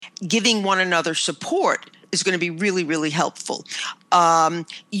giving one another support is going to be really, really helpful.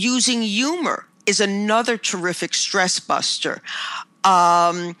 Using humor is another terrific stress buster.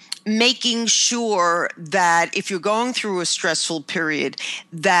 Making sure that if you're going through a stressful period,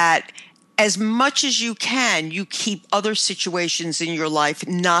 that as much as you can, you keep other situations in your life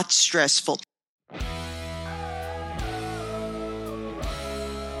not stressful.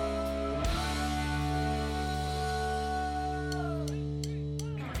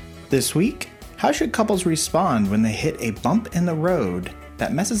 This week, how should couples respond when they hit a bump in the road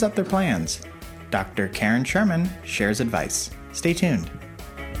that messes up their plans? Dr. Karen Sherman shares advice. Stay tuned.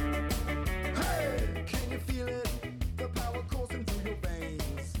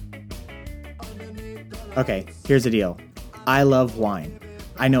 Okay, here's the deal. I love wine.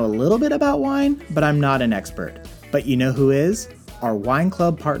 I know a little bit about wine, but I'm not an expert. But you know who is? Our wine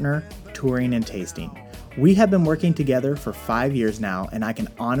club partner, Touring and Tasting. We have been working together for 5 years now, and I can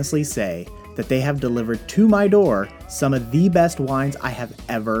honestly say that they have delivered to my door some of the best wines I have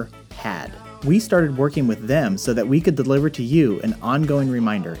ever had. We started working with them so that we could deliver to you an ongoing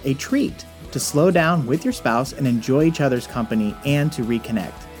reminder, a treat, to slow down with your spouse and enjoy each other's company and to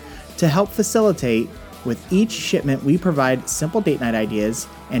reconnect. To help facilitate, with each shipment, we provide simple date night ideas,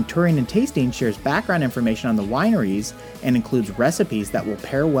 and Touring and Tasting shares background information on the wineries and includes recipes that will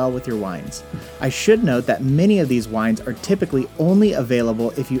pair well with your wines. I should note that many of these wines are typically only available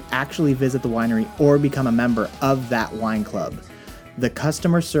if you actually visit the winery or become a member of that wine club. The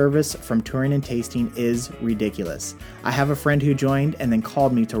customer service from Touring and Tasting is ridiculous. I have a friend who joined and then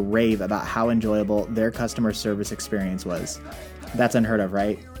called me to rave about how enjoyable their customer service experience was. That's unheard of,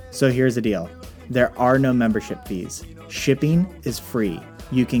 right? So here's the deal. There are no membership fees. Shipping is free.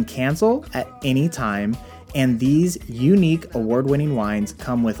 You can cancel at any time, and these unique award-winning wines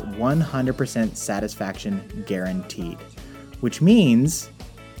come with 100% satisfaction guaranteed, which means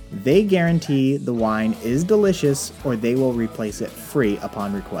they guarantee the wine is delicious or they will replace it free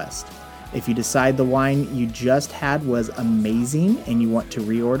upon request. If you decide the wine you just had was amazing and you want to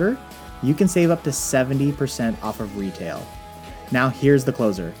reorder, you can save up to 70% off of retail. Now here's the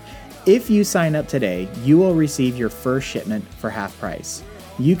closer. If you sign up today, you will receive your first shipment for half price.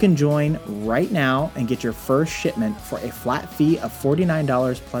 You can join right now and get your first shipment for a flat fee of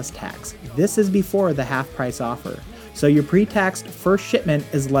 $49 plus tax. This is before the half price offer. So your pre-taxed first shipment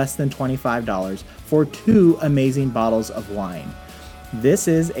is less than $25 for 2 amazing bottles of wine. This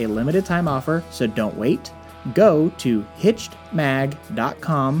is a limited time offer, so don't wait. Go to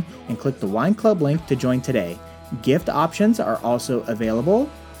hitchedmag.com and click the wine club link to join today. Gift options are also available.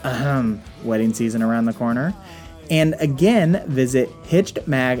 Wedding season around the corner. And again, visit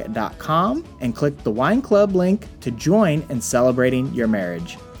hitchedmag.com and click the wine club link to join in celebrating your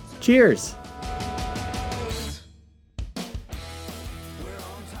marriage. Cheers!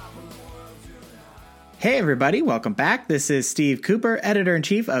 Hey everybody, welcome back. This is Steve Cooper,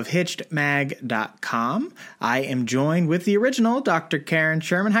 editor-in-chief of hitchedmag.com. I am joined with the original Dr. Karen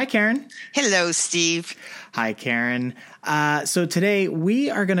Sherman. Hi, Karen. Hello, Steve. Hi, Karen. So today we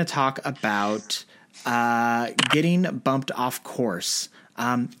are going to talk about getting bumped off course.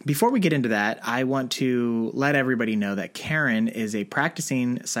 Before we get into that, I want to let everybody know that Karen is a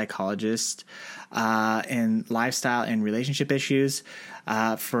practicing psychologist in lifestyle and relationship issues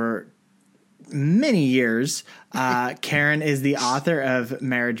for many years. Karen is the author of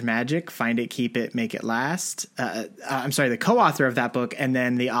Marriage Magic, Find It, Keep It, Make It Last. The co-author of that book, and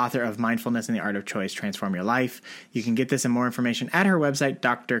then the author of Mindfulness and the Art of Choice, Transform Your Life. You can get this and more information at her website,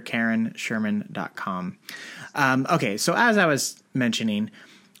 drkarensherman.com. Okay, so as I was mentioning,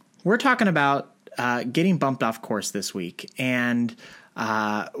 we're talking about getting bumped off course this week. And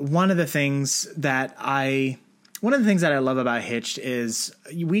one of the things that I love about Hitched is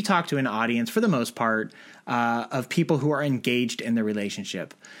we talk to an audience, for the most part, of people who are engaged in the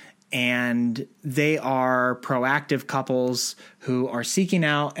relationship. And they are proactive couples who are seeking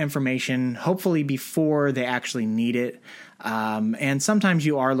out information, hopefully before they actually need it. And sometimes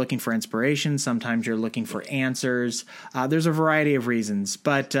you are looking for inspiration. Sometimes you're looking for answers. There's a variety of reasons,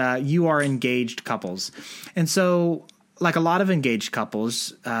 but you are engaged couples. And so, like a lot of engaged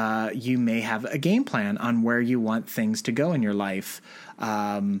couples, you may have a game plan on where you want things to go in your life.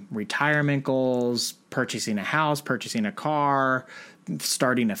 Retirement goals, purchasing a house, purchasing a car,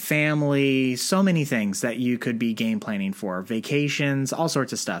 starting a family, so many things that you could be game planning for, vacations, all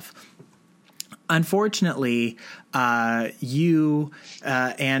sorts of stuff. Unfortunately, you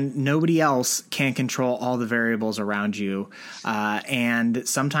and nobody else can control all the variables around you, and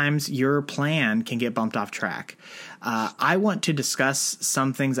sometimes your plan can get bumped off track. I want to discuss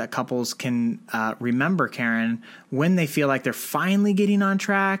some things that couples can remember, Karen, when they feel like they're finally getting on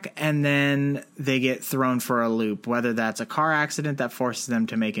track and then they get thrown for a loop, whether that's a car accident that forces them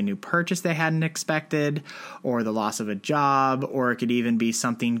to make a new purchase they hadn't expected, or the loss of a job, or it could even be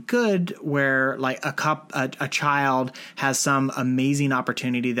something good where like a child has some amazing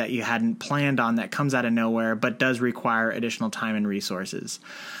opportunity that you hadn't planned on that comes out of nowhere but does require additional time and resources.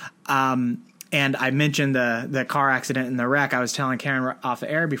 And I mentioned the car accident and the wreck. I was telling Karen off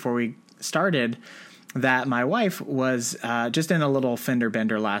the air before we started that my wife was just in a little fender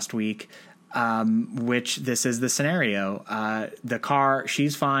bender last week, which this is the scenario. The car,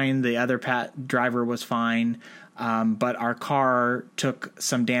 she's fine. The other driver was fine. But our car took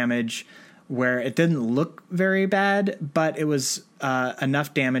some damage where it didn't look very bad, but it was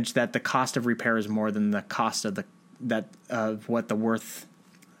enough damage that the cost of repair is more than the cost of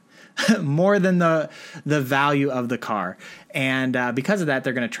more than the value of the car. And because of that,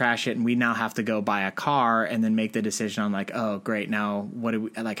 they're going to trash it. And we now have to go buy a car and then make the decision on like, oh, great. Now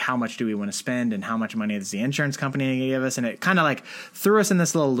how much do we want to spend and how much money is the insurance company going to give us? And it kind of like threw us in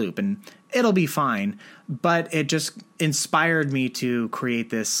this little loop, and it'll be fine. But it just inspired me to create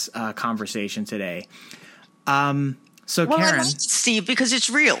this conversation today. Karen, I like it, Steve, because it's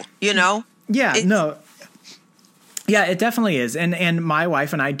real, you know? Yeah, no. Yeah, it definitely is. And my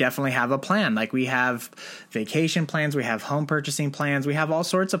wife and I definitely have a plan. Like we have vacation plans, we have home purchasing plans, we have all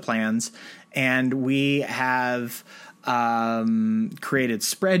sorts of plans. And we have created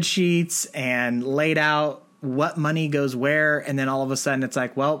spreadsheets and laid out what money goes where. And then all of a sudden it's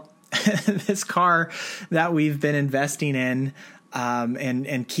like, well, this car that we've been investing in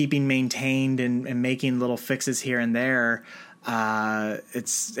and keeping maintained and making little fixes here and there,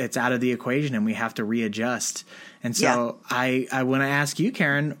 it's out of the equation and we have to readjust. And so I want to ask you,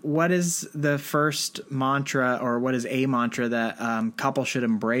 Karen, what is the first mantra or what is a mantra that couples should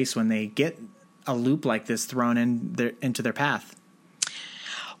embrace when they get a loop like this thrown into their path?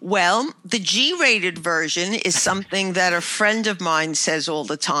 Well, the G-rated version is something that a friend of mine says all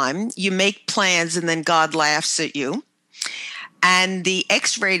the time. You make plans and then God laughs at you. And the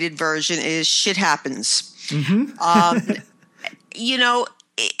X-rated version is shit happens. Mm-hmm. You know,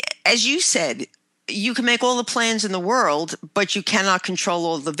 as you said, you can make all the plans in the world, but you cannot control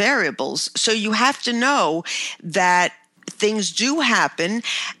all the variables. So you have to know that things do happen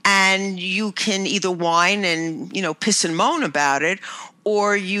and you can either whine and, piss and moan about it,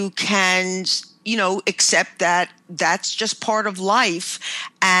 or you can, accept that that's just part of life.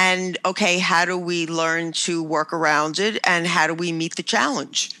 And okay, how do we learn to work around it and how do we meet the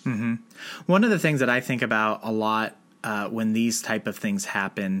challenge? Mm-hmm. One of the things that I think about a lot when these type of things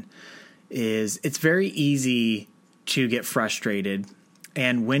happen is it's very easy to get frustrated.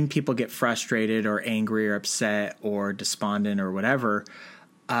 And when people get frustrated or angry or upset or despondent or whatever,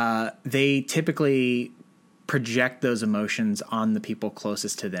 they typically project those emotions on the people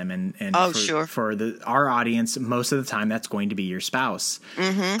closest to them. And for our audience, most of the time that's going to be your spouse,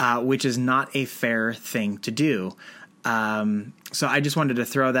 which is not a fair thing to do. So I just wanted to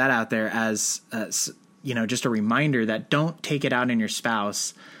throw that out there as just a reminder that don't take it out on your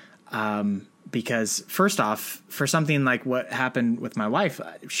spouse. Because first off, for something like what happened with my wife,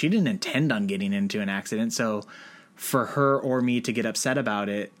 she didn't intend on getting into an accident. So for her or me to get upset about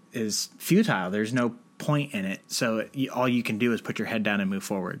it is futile. There's no point in it. So all you can do is put your head down and move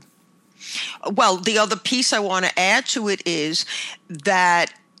forward. Well, the other piece I want to add to it is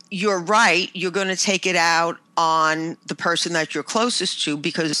that you're right. You're going to take it out on the person that you're closest to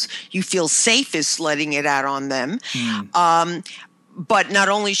because you feel safest letting it out on them. But not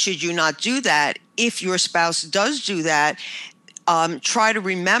only should you not do that, if your spouse does do that, try to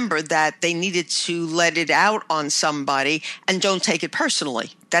remember that they needed to let it out on somebody and don't take it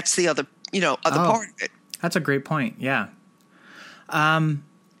personally. That's the other, part of it. That's a great point. Yeah.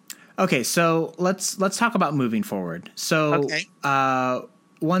 Okay. So let's talk about moving forward. So,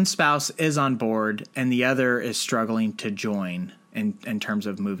 one spouse is on board and the other is struggling to join in terms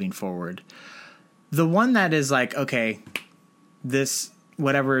of moving forward. The one that is like, okay, this,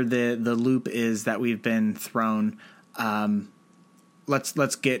 whatever the loop is that we've been thrown,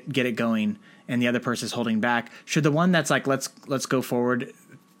 let's get it going. And the other person is holding back. Should the one that's like, let's go forward,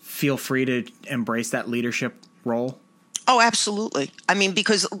 feel free to embrace that leadership role? Oh, absolutely. I mean,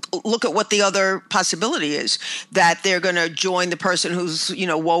 because look at what the other possibility is, that they're going to join the person who's,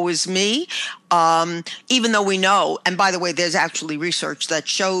 woe is me, even though we know, and by the way, there's actually research that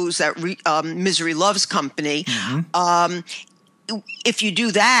shows that Misery Loves Company, if you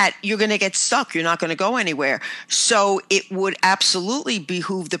do that, you're going to get stuck. You're not going to go anywhere. So it would absolutely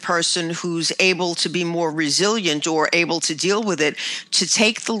behoove the person who's able to be more resilient or able to deal with it to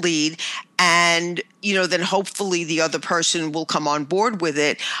take the lead. And, then hopefully the other person will come on board with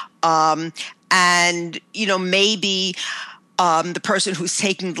it. Maybe the person who's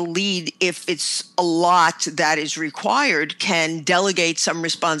taking the lead, if it's a lot that is required, can delegate some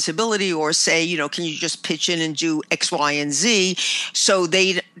responsibility or say, can you just pitch in and do X, Y, and Z, so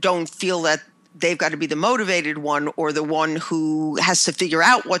they don't feel that they've got to be the motivated one or the one who has to figure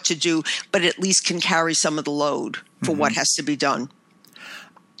out what to do, but at least can carry some of the load for what has to be done.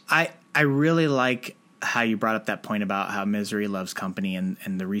 I really like how you brought up that point about how misery loves company and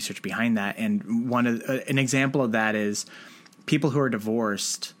the research behind that. And an example of that is people who are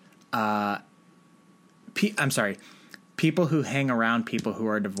divorced. People who hang around people who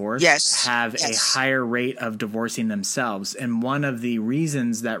are divorced have a higher rate of divorcing themselves. And one of the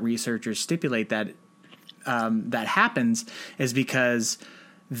reasons that researchers stipulate that that happens is because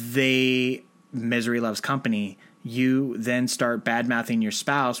misery loves company. You then start bad-mouthing your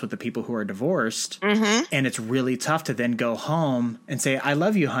spouse with the people who are divorced, and it's really tough to then go home and say, I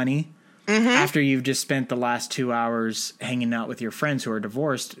love you, honey, after you've just spent the last 2 hours hanging out with your friends who are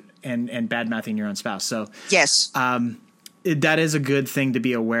divorced and bad-mouthing your own spouse. So yes, that is a good thing to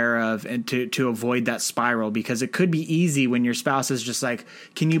be aware of and to avoid that spiral, because it could be easy when your spouse is just like,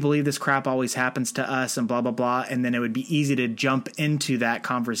 can you believe this crap always happens to us and blah, blah, blah. And then it would be easy to jump into that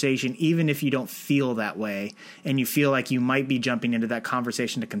conversation, even if you don't feel that way and you feel like you might be jumping into that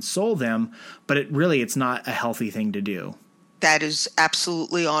conversation to console them. But it's not a healthy thing to do. That is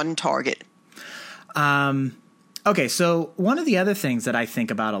absolutely on target. Okay. So one of the other things that I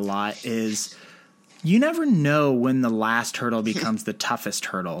think about a lot is you never know when the last hurdle becomes the toughest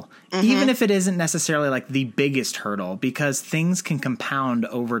hurdle, even if it isn't necessarily like the biggest hurdle, because things can compound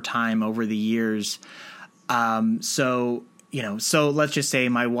over time, over the years. So let's just say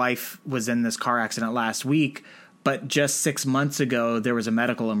my wife was in this car accident last week, but just 6 months ago, there was a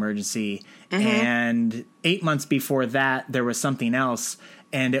medical emergency. And 8 months before that, there was something else.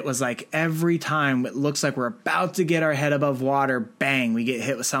 And it was like every time it looks like we're about to get our head above water, bang, we get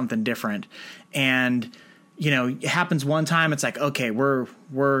hit with something different. And, it happens one time. It's like, okay, we're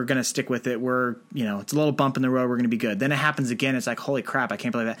going to stick with it. It's a little bump in the road. We're going to be good. Then it happens again. It's like, holy crap, I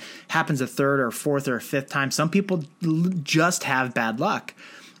can't believe that. Happens a third or fourth or fifth time. Some people just have bad luck,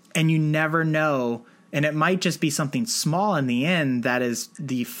 and you never know. And it might just be something small in the end that is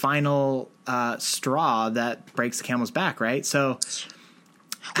the final straw that breaks the camel's back, right? So...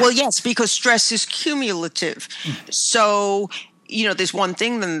 Well, yes, because stress is cumulative. So, there's one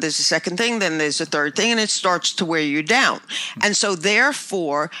thing, then there's a second thing, then there's a third thing, and it starts to wear you down. And so,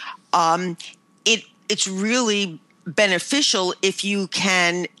 therefore, it's really beneficial if you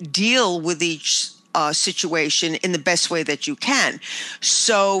can deal with each situation in the best way that you can.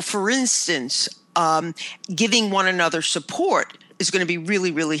 So, for instance, giving one another support is going to be really,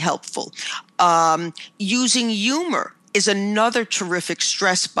 really helpful. Using humor is another terrific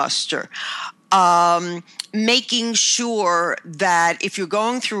stress buster. Making sure that if you're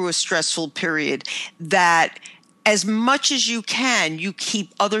going through a stressful period, that as much as you can, you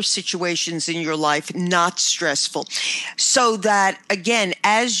keep other situations in your life not stressful. So that, again,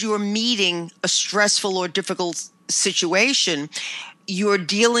 as you're meeting a stressful or difficult situation, you're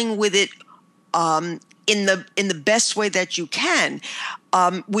dealing with it in the best way that you can,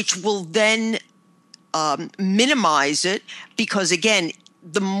 which will then minimize it, because again,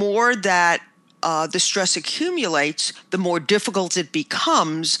 the more that the stress accumulates, the more difficult it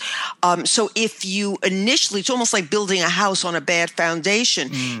becomes. So if you initially, it's almost like building a house on a bad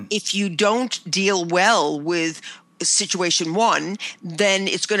foundation. If you don't deal well with situation one, then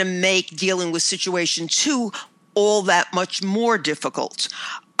it's going to make dealing with situation two all that much more difficult.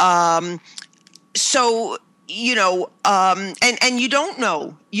 And you don't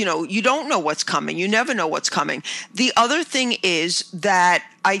know, you don't know what's coming. You never know what's coming. The other thing is that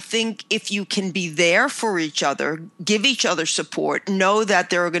I think if you can be there for each other, give each other support, know that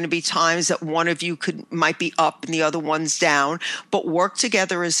there are going to be times that one of you might be up and the other one's down, but work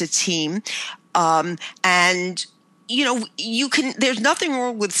together as a team. There's nothing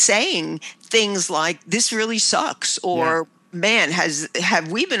wrong with saying things like, this really sucks, or man,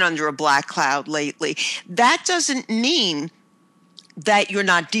 have we been under a black cloud lately? That doesn't mean that you're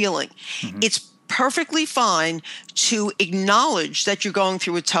not dealing. It's perfectly fine to acknowledge that you're going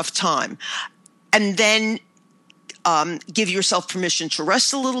through a tough time, and then give yourself permission to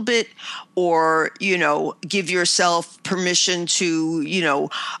rest a little bit, or, give yourself permission to,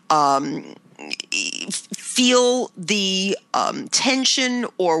 feel the tension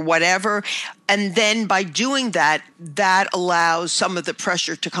or whatever. And then by doing that, that allows some of the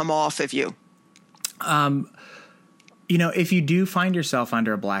pressure to come off of you. If you do find yourself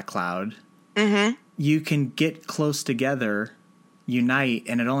under a black cloud, you can get close together, unite,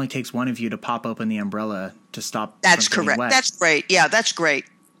 and it only takes one of you to pop open the umbrella to stop. That's correct. Wet. That's great. Yeah, that's great.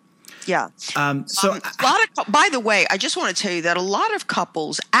 Yeah. By the way, I just want to tell you that a lot of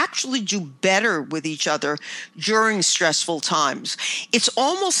couples actually do better with each other during stressful times. It's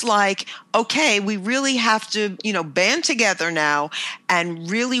almost like, okay, we really have to, band together now and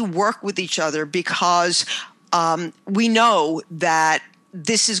really work with each other because we know that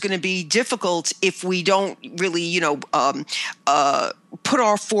this is going to be difficult if we don't really, put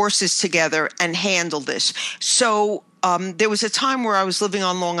our forces together and handle this. So there was a time where I was living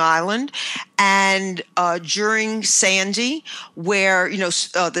on Long Island, and during Sandy, where,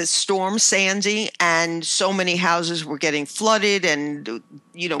 the storm Sandy, and so many houses were getting flooded, and,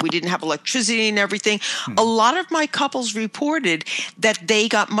 we didn't have electricity and everything. A lot of my couples reported that they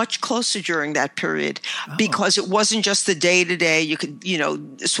got much closer during that period because it wasn't just the day-to-day. You could,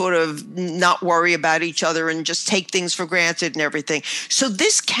 sort of not worry about each other and just take things for granted and everything. So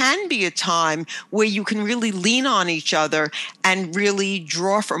this can be a time where you can really lean on each other and really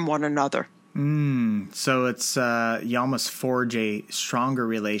draw from one another. So it's you almost forge a stronger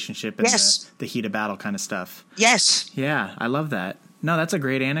relationship in the heat of battle kind of stuff. Yes. Yeah, I love that. No, that's a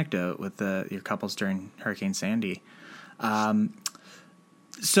great anecdote with your couples during Hurricane Sandy.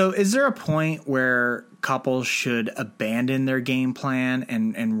 So is there a point where couples should abandon their game plan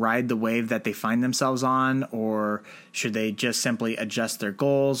and ride the wave that they find themselves on, or should they just simply adjust their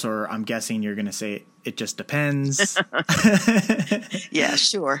goals? Or I'm guessing you're going to say it just depends. Yeah,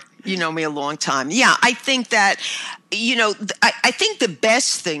 sure. You know me a long time. Yeah, I think that, I think the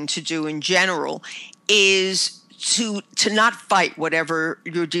best thing to do in general is to not fight whatever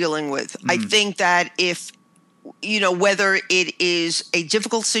you're dealing with. I think that if, whether it is a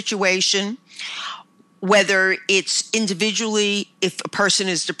difficult situation, whether it's individually, if a person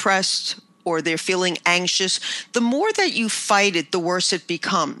is depressed or they're feeling anxious, the more that you fight it, the worse it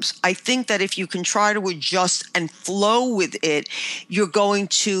becomes. I think that if you can try to adjust and flow with it, you're going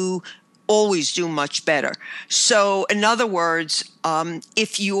to always do much better. So in other words,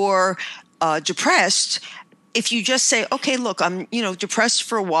 if you're depressed, if you just say, okay, look, I'm, depressed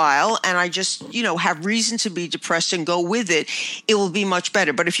for a while and I just, have reason to be depressed and go with it, it will be much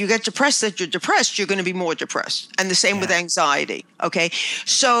better. But if you get depressed that you're depressed, you're going to be more depressed. And the same with anxiety. Okay.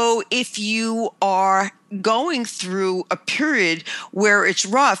 So if you are going through a period where it's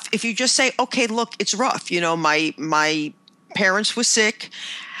rough, if you just say, okay, look, it's rough. My parents were sick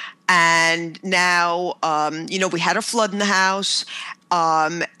and now, we had a flood in the house.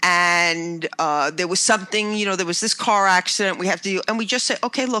 And there was something, there was this car accident we have to do. And we just say,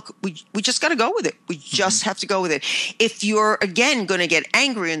 okay, look, we just got to go with it. We just have to go with it. If you're, again, going to get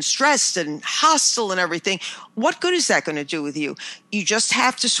angry and stressed and hostile and everything, what good is that going to do with you? You just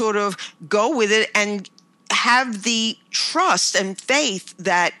have to sort of go with it and have the trust and faith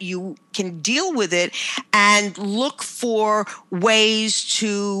that you can deal with it and look for ways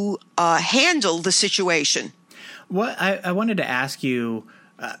to handle the situation. What I wanted to ask you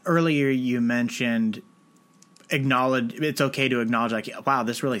earlier, you mentioned it's okay to acknowledge, like, wow,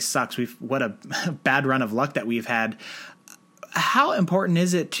 this really sucks. What a bad run of luck that we've had. How important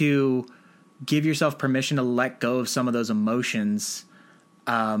is it to give yourself permission to let go of some of those emotions?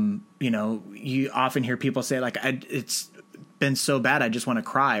 You often hear people say, like, it's been so bad, I just want to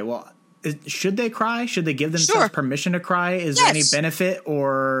cry. Well, should they cry? Should they give themselves permission to cry? Is there any benefit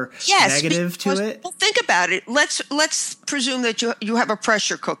or negative to it? Well, think about it. Let's presume that you have a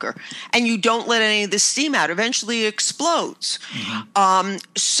pressure cooker and you don't let any of the steam out. Eventually it explodes.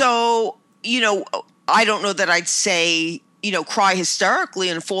 So, I don't know that I'd say, cry hysterically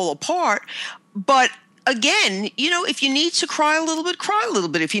and fall apart, but again, if you need to cry a little bit, cry a little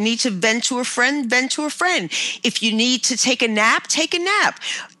bit. If you need to vent to a friend, vent to a friend. If you need to take a nap, take a nap.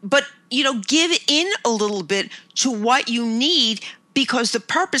 But, give in a little bit to what you need, because the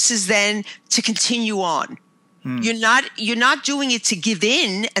purpose is then to continue on. You're not doing it to give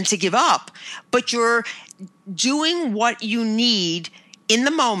in and to give up, but you're doing what you need in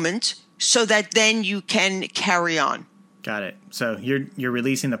the moment so that then you can carry on. Got it. So you're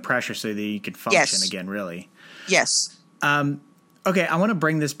releasing the pressure so that you can function again, really. Yes. Okay, I want to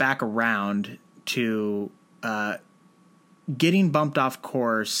bring this back around to getting bumped off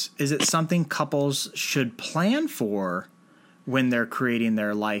course. Is it something couples should plan for when they're creating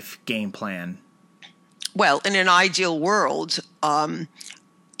their life game plan? Well, in an ideal world,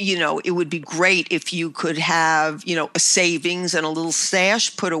 it would be great if you could have, a savings and a little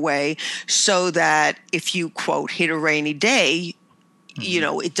stash put away so that if you, quote, hit a rainy day,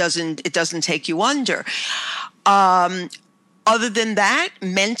 it doesn't take you under. Other than that,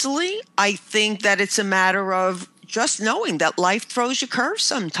 mentally, I think that it's a matter of just knowing that life throws you curves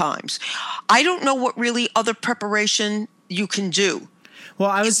sometimes. I don't know what really other preparation you can do. Well,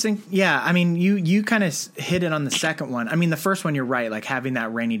 I was thinking, you kind of hit it on the second one. I mean, the first one, you're right. Like having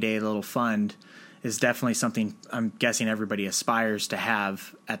that rainy day little fund is definitely something I'm guessing everybody aspires to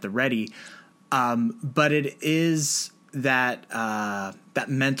have at the ready. But it is that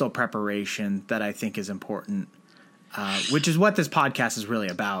mental preparation that I think is important, which is what this podcast is really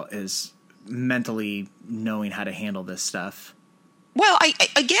about, is mentally knowing how to handle this stuff. Well,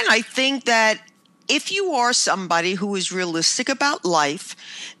 I think that if you are somebody who is realistic about life,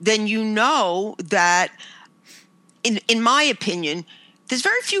 then you know that, in my opinion, there's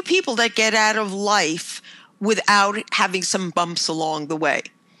very few people that get out of life without having some bumps along the way.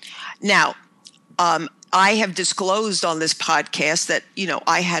 Now, I have disclosed on this podcast that,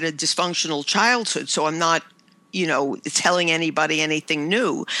 I had a dysfunctional childhood, so I'm not, telling anybody anything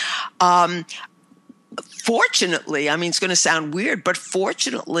new. Fortunately, I mean, it's going to sound weird, but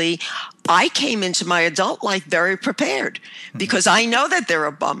fortunately, I came into my adult life very prepared because I know that there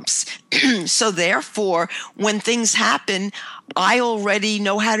are bumps. So therefore, when things happen, I already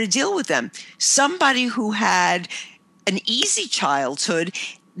know how to deal with them. Somebody who had an easy childhood,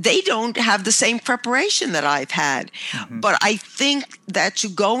 they don't have the same preparation that I've had. But I think that to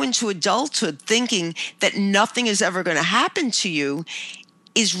go into adulthood thinking that nothing is ever going to happen to you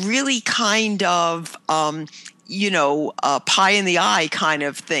is really kind of, pie in the eye kind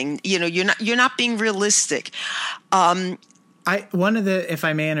of thing. You're not being realistic. If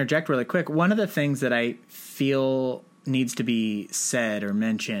I may interject really quick, one of the things that I feel needs to be said or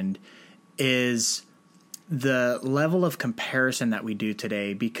mentioned is the level of comparison that we do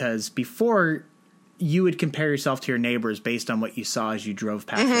today, because before you would compare yourself to your neighbors based on what you saw as you drove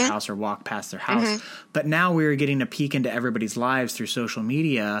past their house or walked past their house. But now we're getting a peek into everybody's lives through social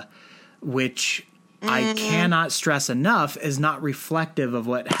media, which I cannot stress enough is not reflective of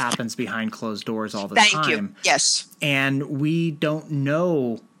what happens behind closed doors all the time. Thank you. Yes. And we don't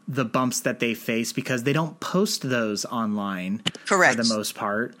know the bumps that they face because they don't post those online. Correct. For the most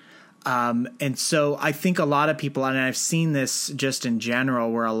part. And so I think a lot of people, and I've seen this just in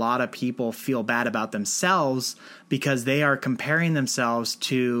general, where a lot of people feel bad about themselves because they are comparing themselves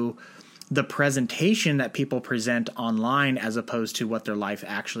to the presentation that people present online as opposed to what their life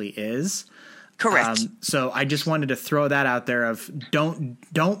actually is. Correct. So I just wanted to throw that out there of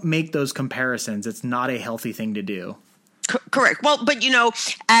don't make those comparisons. It's not a healthy thing to do. Correct. Well, but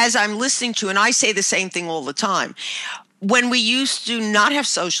as I'm listening to, and I say the same thing all the time, when we used to not have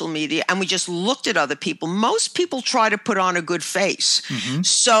social media and we just looked at other people, most people try to put on a good face.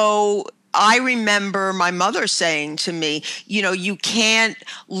 So I remember my mother saying to me, you can't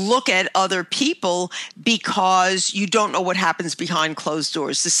look at other people because you don't know what happens behind closed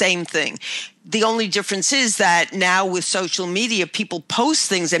doors. The same thing. The only difference is that now with social media, people post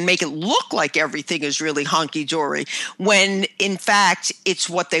things and make it look like everything is really hunky-dory, when in fact it's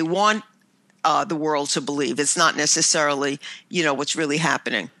what they want the world to believe. It's not necessarily, what's really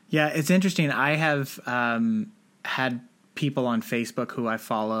happening. Yeah, it's interesting. I have had people on Facebook who I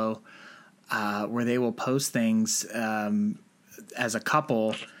follow where they will post things as a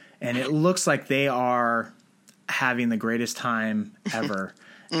couple, and it looks like they are having the greatest time ever.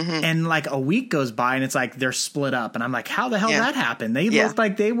 And like a week goes by and it's like they're split up, and I'm like, how the hell that happened? They looked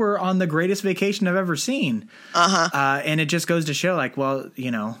like they were on the greatest vacation I've ever seen. And it just goes to show, like, well,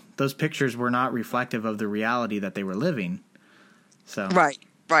 those pictures were not reflective of the reality that they were living. So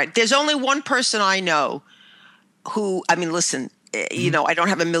right. There's only one person I know who, I mean, listen, I don't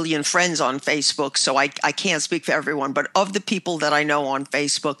have a million friends on Facebook, so I can't speak for everyone. But of the people that I know on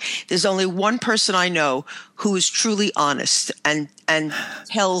Facebook, there's only one person I know who is truly honest and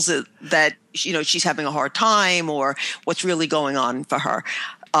tells it that, she's having a hard time or what's really going on for her.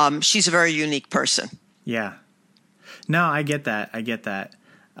 She's a very unique person. Yeah. No, I get that.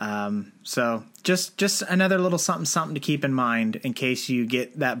 So just another little something to keep in mind in case you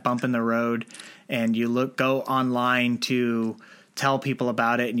get that bump in the road and you go online to tell people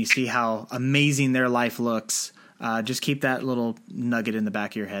about it and you see how amazing their life looks. Just keep that little nugget in the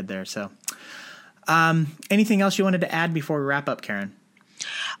back of your head there. So, anything else you wanted to add before we wrap up, Karen?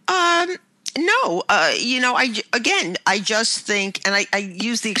 No, I just think, and I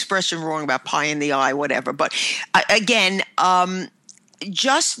use the expression wrong about pie in the eye, whatever, but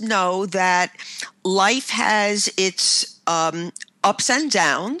just know that life has its ups and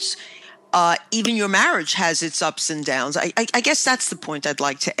downs. Even your marriage has its ups and downs. I guess that's the point I'd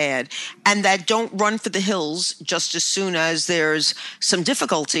like to add. And that don't run for the hills just as soon as there's some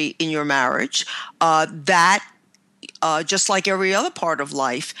difficulty in your marriage. That, just like every other part of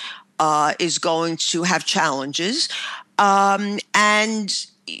life, is going to have challenges. And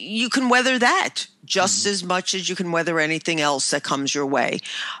you can weather that just as much as you can weather anything else that comes your way.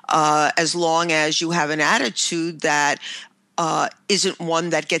 As long as you have an attitude that isn't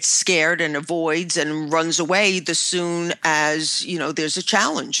one that gets scared and avoids and runs away the soon as, there's a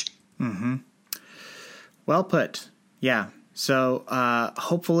challenge. Mm-hmm. Well put. Yeah. So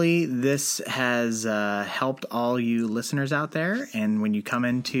hopefully this has helped all you listeners out there. And when you come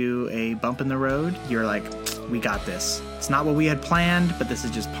into a bump in the road, you're like, we got this. It's not what we had planned, but this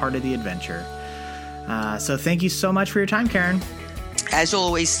is just part of the adventure. So thank you so much for your time, Karen. As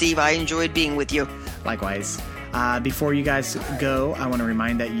always, Steve, I enjoyed being with you. Likewise. Before you guys go, I want to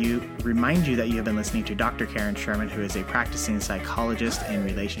remind you that you have been listening to Dr. Karen Sherman, who is a practicing psychologist in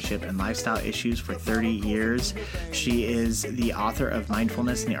relationship and lifestyle issues for 30 years. She is the author of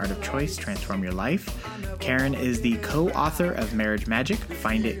Mindfulness and the Art of Choice, Transform Your Life. Karen is the co-author of Marriage Magic,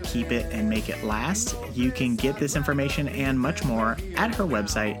 Find It, Keep It, and Make It Last. You can get this information and much more at her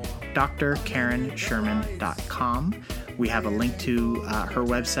website, drkarensherman.com. We have a link to her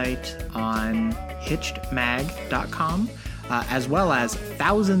website on hitchedmag.com, as well as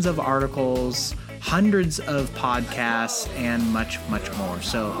thousands of articles, hundreds of podcasts, and much, much more.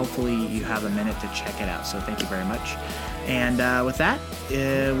 So hopefully you have a minute to check it out. So thank you very much. And with that,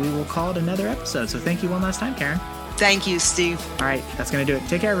 we will call it another episode. So thank you one last time, Karen. Thank you, Steve. All right, that's going to do it.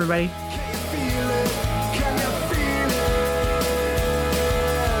 Take care, everybody.